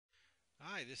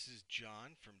Hi, this is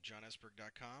John from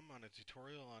johnesberg.com on a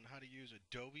tutorial on how to use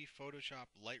Adobe Photoshop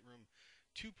Lightroom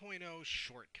 2.0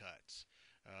 shortcuts.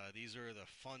 These are the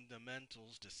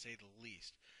fundamentals to say the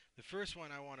least. The first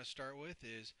one I want to start with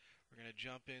is we're going to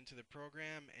jump into the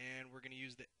program and we're going to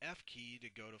use the F key to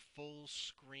go to full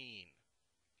screen.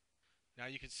 Now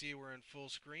you can see we're in full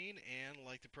screen, and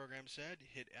like the program said,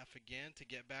 hit F again to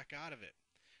get back out of it.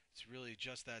 It's really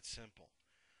just that simple.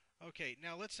 Okay,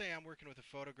 now let's say I'm working with a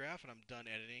photograph and I'm done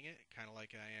editing it, kind of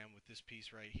like I am with this piece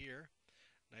right here.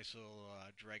 Nice little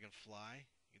dragonfly.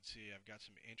 You can see I've got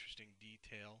some interesting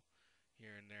detail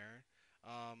here and there.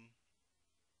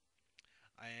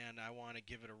 And I want to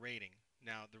give it a rating.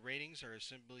 Now, the ratings are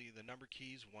simply the number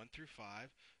keys 1 through 5.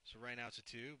 So right now it's a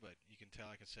 2, but you can tell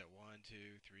I can set 1,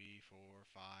 2, 3, 4,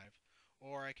 5.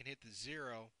 Or I can hit the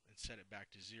 0 and set it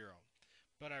back to 0.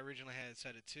 But I originally had it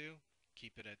set at 2.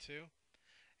 Keep it at 2.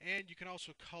 And you can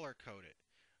also color code it.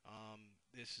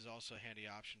 This is also a handy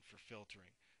option for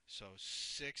filtering. So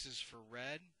 6 is for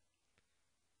red,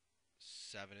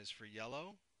 7 is for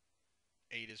yellow,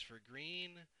 8 is for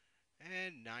green,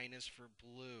 and 9 is for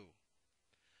blue.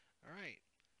 Alright,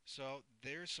 so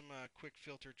there's some quick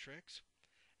filter tricks.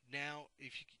 Now,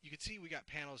 if you can see we got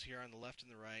panels here on the left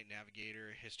and the right,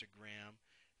 navigator, histogram.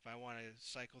 If I want to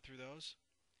cycle through those,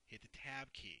 hit the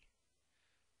tab key.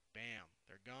 Bam,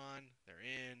 they're gone, they're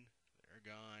in, they're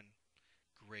gone.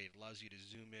 Great, it allows you to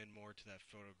zoom in more to that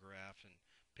photograph and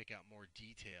pick out more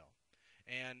detail.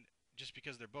 And just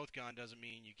because they're both gone doesn't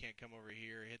mean you can't come over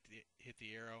here, hit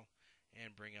the arrow,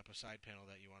 and bring up a side panel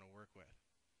that you want to work with.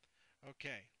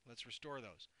 Okay, let's restore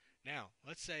those. Now,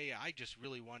 let's say I just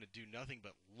really want to do nothing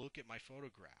but look at my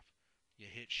photograph. You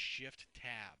hit Shift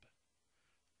Tab.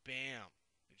 Bam,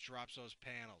 it drops those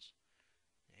panels.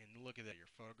 And look at that,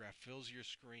 your photograph fills your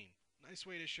screen. Nice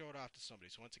way to show it off to somebody.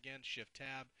 So once again, Shift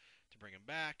Tab to bring them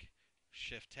back,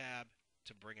 Shift Tab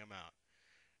to bring them out.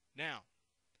 Now,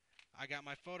 I got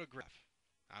my photograph.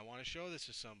 I want to show this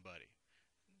to somebody.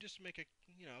 Just make a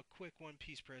quick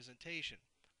one-piece presentation.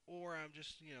 Or I'm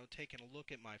just taking a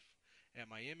look at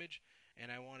my image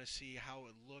and I want to see how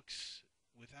it looks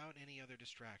without any other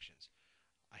distractions.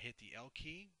 I hit the L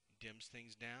key, dims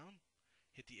things down.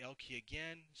 Hit the L key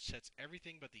again, sets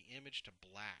everything but the image to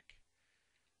black.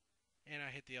 And I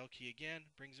hit the L key again,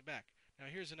 brings it back. Now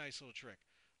here's a nice little trick.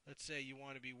 Let's say you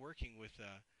want to be working with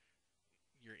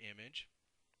your image,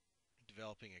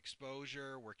 developing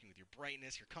exposure, working with your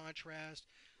brightness, your contrast,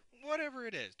 whatever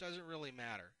it is, doesn't really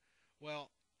matter.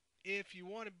 Well, if you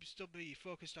want to still be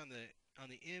focused on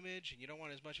the image and you don't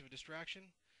want as much of a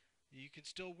distraction, you can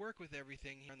still work with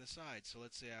everything here on the side. So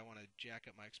let's say I want to jack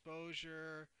up my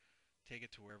exposure, take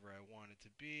it to wherever I want it to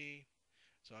be.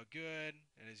 It's all good,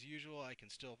 and as usual I can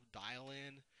still dial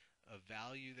in a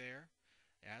value there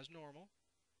as normal.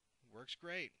 Works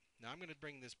great. Now I'm going to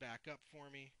bring this back up for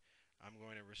me. I'm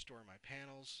going to restore my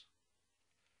panels,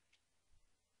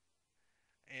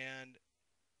 and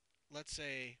let's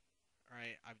say,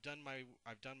 alright, I've done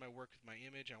my work with my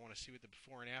image. I want to see what the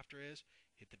before and after is.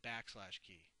 Hit the backslash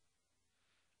key.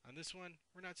 On this one,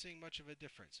 we're not seeing much of a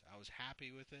difference. I was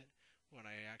happy with it when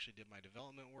I actually did my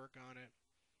development work on it.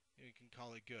 You can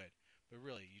call it good. But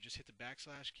really, you just hit the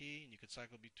backslash key and you can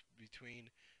cycle between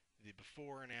the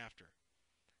before and after.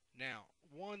 Now,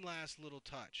 one last little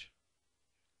touch.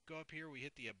 Go up here, we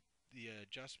hit the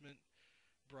adjustment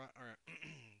brush, or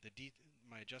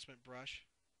my adjustment brush,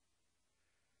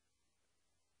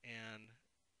 and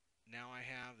now I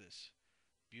have this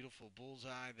beautiful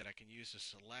bullseye that I can use to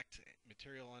select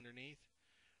material underneath.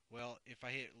 Well, if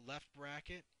I hit left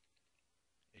bracket,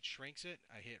 it shrinks it.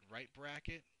 I hit right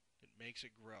bracket, it makes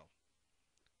it grow.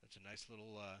 That's a nice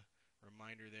little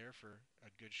reminder there for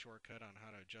a good shortcut on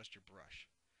how to adjust your brush.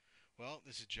 Well,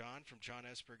 this is John from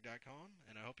johnesberg.com,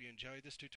 and I hope you enjoyed this tutorial.